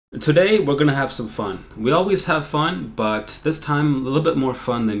Today we're gonna have some fun. We always have fun, but this time a little bit more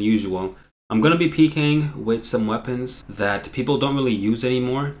fun than usual. I'm gonna be peeking with some weapons that people don't really use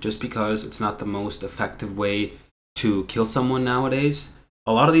anymore just because it's not the most effective way to kill someone nowadays.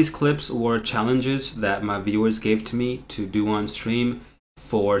 A lot of these clips were challenges that my viewers gave to me to do on stream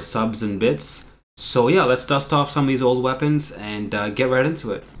for subs and bits. So yeah, let's dust off some of these old weapons and get right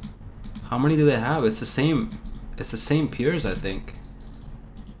into it. How many do they have? It's the same Pkers, I think.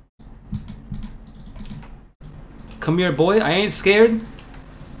 Come here, boy. I ain't scared.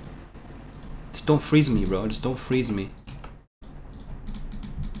 Just don't freeze me, bro. Just don't freeze me.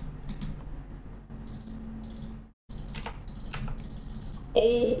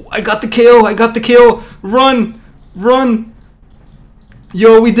 Oh, I got the kill. I got the kill. Run. Run.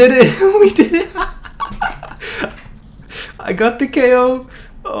 Yo, we did it. We did it. I got the KO.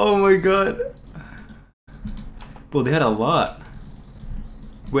 Oh my god. Bro, they had a lot.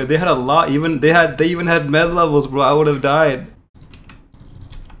 Wait, they had a lot. They even had med levels, bro. I would have died.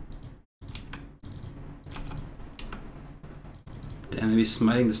 Damn, maybe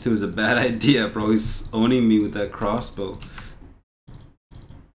smiting this dude is a bad idea, bro. He's owning me with that crossbow.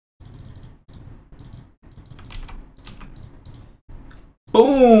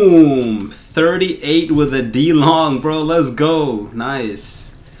 Boom! 38 with a D long, bro. Let's go.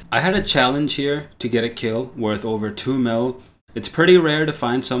 Nice. I had a challenge here to get a kill worth over 2 mil. It's pretty rare to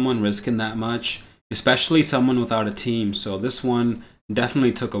find someone risking that much, especially someone without a team, so this one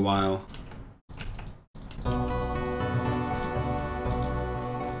definitely took a while.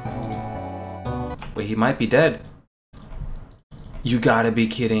 Wait, he might be dead. You gotta be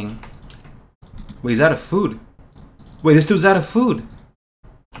kidding. Wait, he's out of food. Wait, this dude's out of food.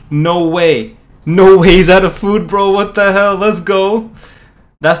 No way. No way he's out of food, bro. What the hell? Let's go.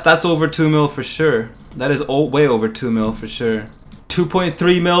 That's over 2 mil for sure. That is way over 2 mil for sure.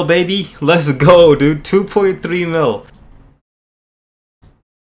 2.3 mil, baby. Let's go, dude. 2.3 mil.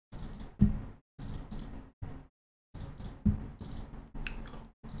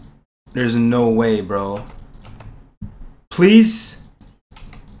 There's no way, bro. Please?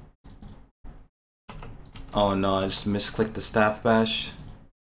 Oh no, I just misclicked the staff bash.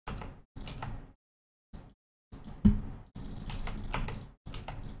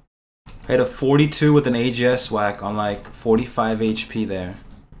 I had a 42 with an AGS whack on like 45 HP there.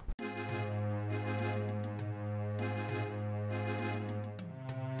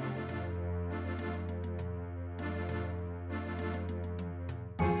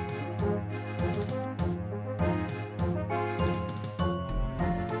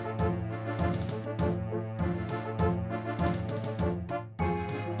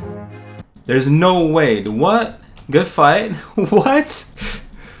 There's no way. What? Good fight? What?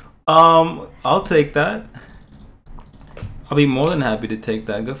 I'll take that. I'll be more than happy to take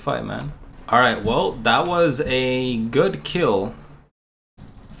that. Good fight, man. Alright, well, that was a good kill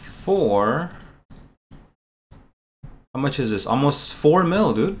for... How much is this? Almost 4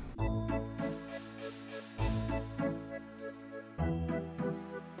 mil, dude.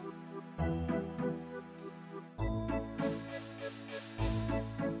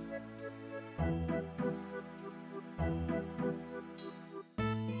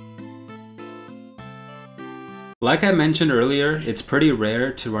 Like I mentioned earlier, it's pretty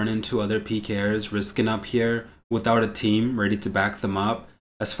rare to run into other Pkers risking up here without a team ready to back them up.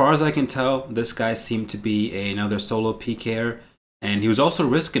 As far as I can tell, this guy seemed to be another solo Pker, and he was also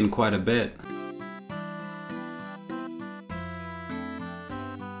risking quite a bit.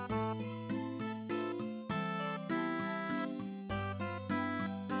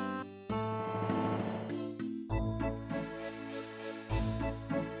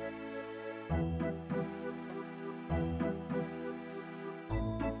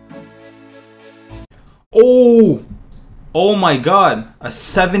 Oh! Oh my god! A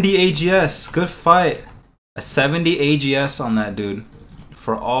 70 AGS! Good fight! A 70 AGS on that dude.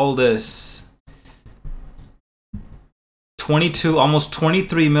 For all this. 22, almost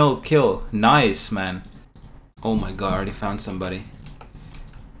 23 mil kill. Nice, man. Oh my god, I already found somebody.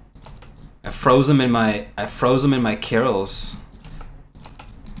 I froze him in my carols.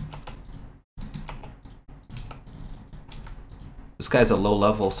 This guy's a low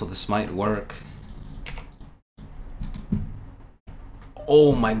level, so this might work.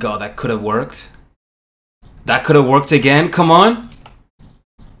 Oh my god, that could have worked. That could have worked again. Come on.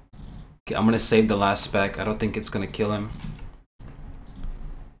 Okay, I'm gonna save the last spec. I don't think it's gonna kill him.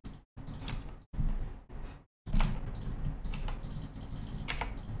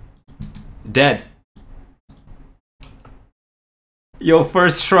 Dead. Yo,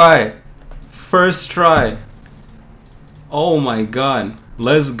 first try. First try. Oh my god.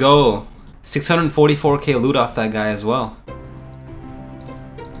 Let's go. 644k loot off that guy as well.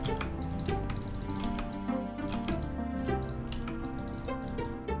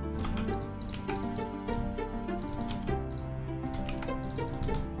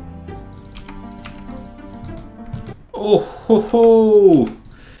 Oh ho ho!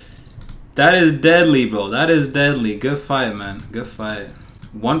 That is deadly, bro. That is deadly. Good fight, man. Good fight.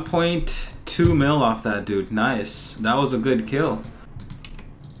 1.2 mil off that dude. Nice. That was a good kill.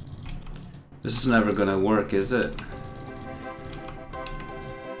 This is never gonna work, is it?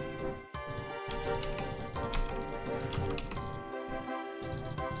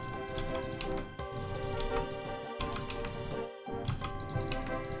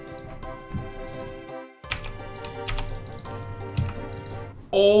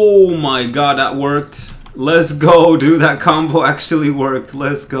 Oh my god, that worked. Let's go, dude. That combo actually worked.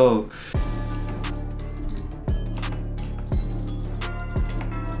 Let's go.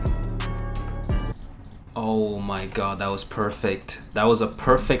 Oh my god, that was perfect. That was a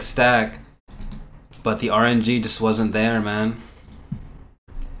perfect stack. But the RNG just wasn't there, man.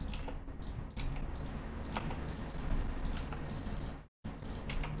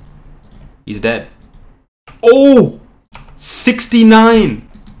 He's dead. Oh! 69!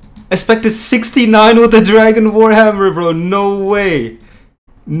 Expected 69 with the Dragon Warhammer, bro. No way.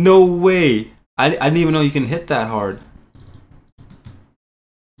 No way. I didn't even know you can hit that hard.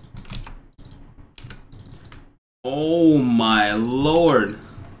 Oh my lord.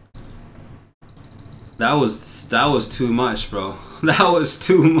 That was too much, bro. That was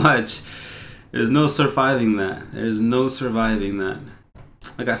too much. There's no surviving that. There's no surviving that.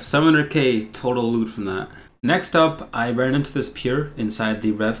 I got 700k total loot from that. Next up, I ran into this Pure inside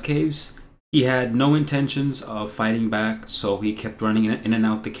the Rev Caves. He had no intentions of fighting back, so he kept running in and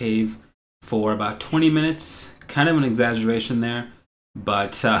out the cave for about 20 minutes. Kind of an exaggeration there,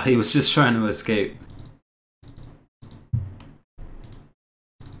 but he was just trying to escape.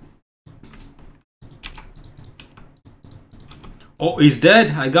 Oh, he's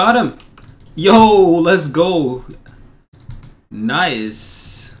dead. I got him. Yo, let's go.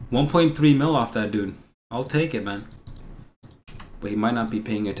 Nice. 1.3 mil off that dude. I'll take it, man. But he might not be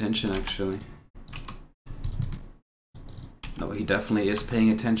paying attention, actually. No, he definitely is paying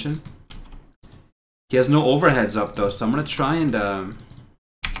attention. He has no overheads up, though, so I'm gonna try and...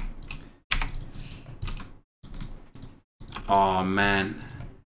 Aw, man.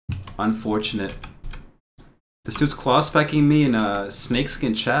 Unfortunate. This dude's claw-specking me in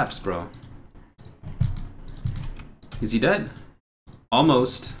snakeskin chaps, bro. Is he dead?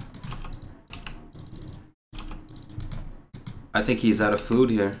 Almost. I think he's out of food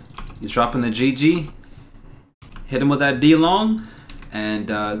here. He's dropping the GG. Hit him with that D-long. And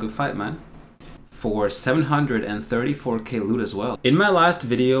good fight, man. For 734k loot as well. In my last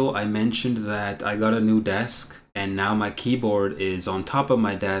video, I mentioned that I got a new desk. And now my keyboard is on top of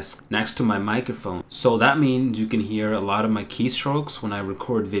my desk next to my microphone. So that means you can hear a lot of my keystrokes when I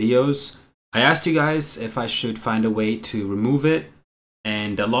record videos. I asked you guys if I should find a way to remove it.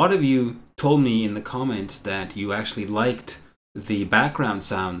 And a lot of you told me in the comments that you actually liked the background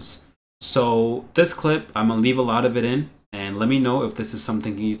sounds. So this clip, I'm gonna leave a lot of it in, and let me know if this is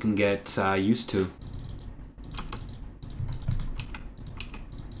something you can get used to.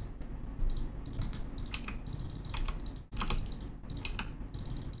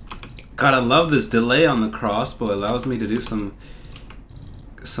 God, I love this delay on the crossbow. It allows me to do some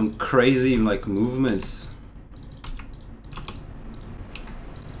crazy like movements.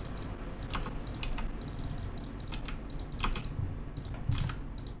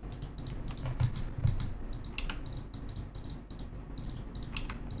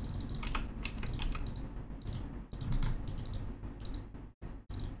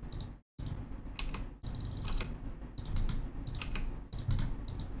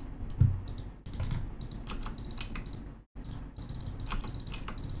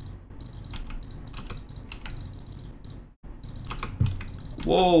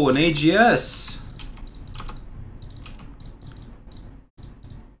 Whoa, an AGS!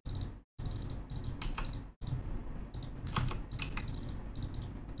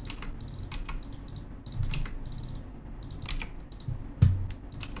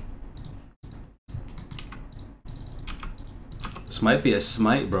 This might be a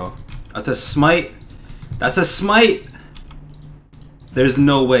smite, bro. That's a smite! That's a smite! There's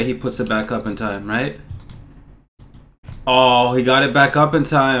no way he puts it back up in time, right? Oh, he got it back up in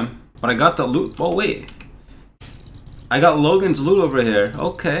time. But I got the loot. Oh, wait. I got Logan's loot over here.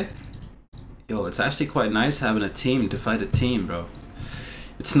 Okay. Yo, it's actually quite nice having a team to fight a team, bro.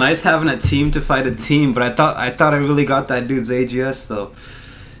 It's nice having a team to fight a team, but I thought I really got that dude's AGS though.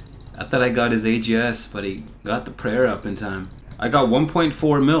 I thought I got his AGS, but he got the prayer up in time. I got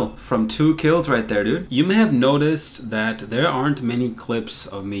 1.4 mil from 2 kills right there, dude. You may have noticed that there aren't many clips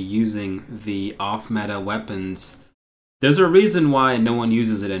of me using the off-meta weapons. There's a reason why no one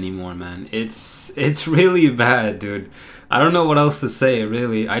uses it anymore, man. It's really bad, dude. I don't know what else to say,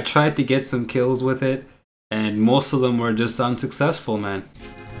 really. I tried to get some kills with it, and most of them were just unsuccessful, man.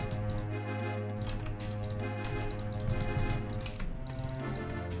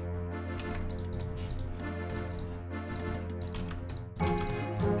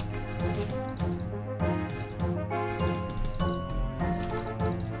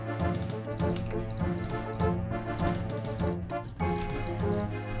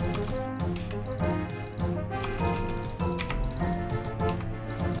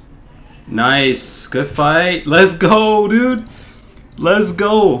 Nice, good fight. Let's go, dude. Let's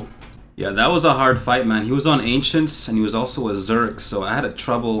go. Yeah, that was a hard fight, man. He was on Ancients and he was also a Zerk, so I had a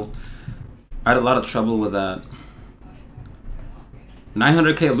lot of trouble with that.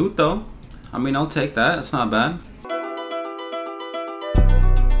 900k loot though. I mean, I'll take that. It's not bad.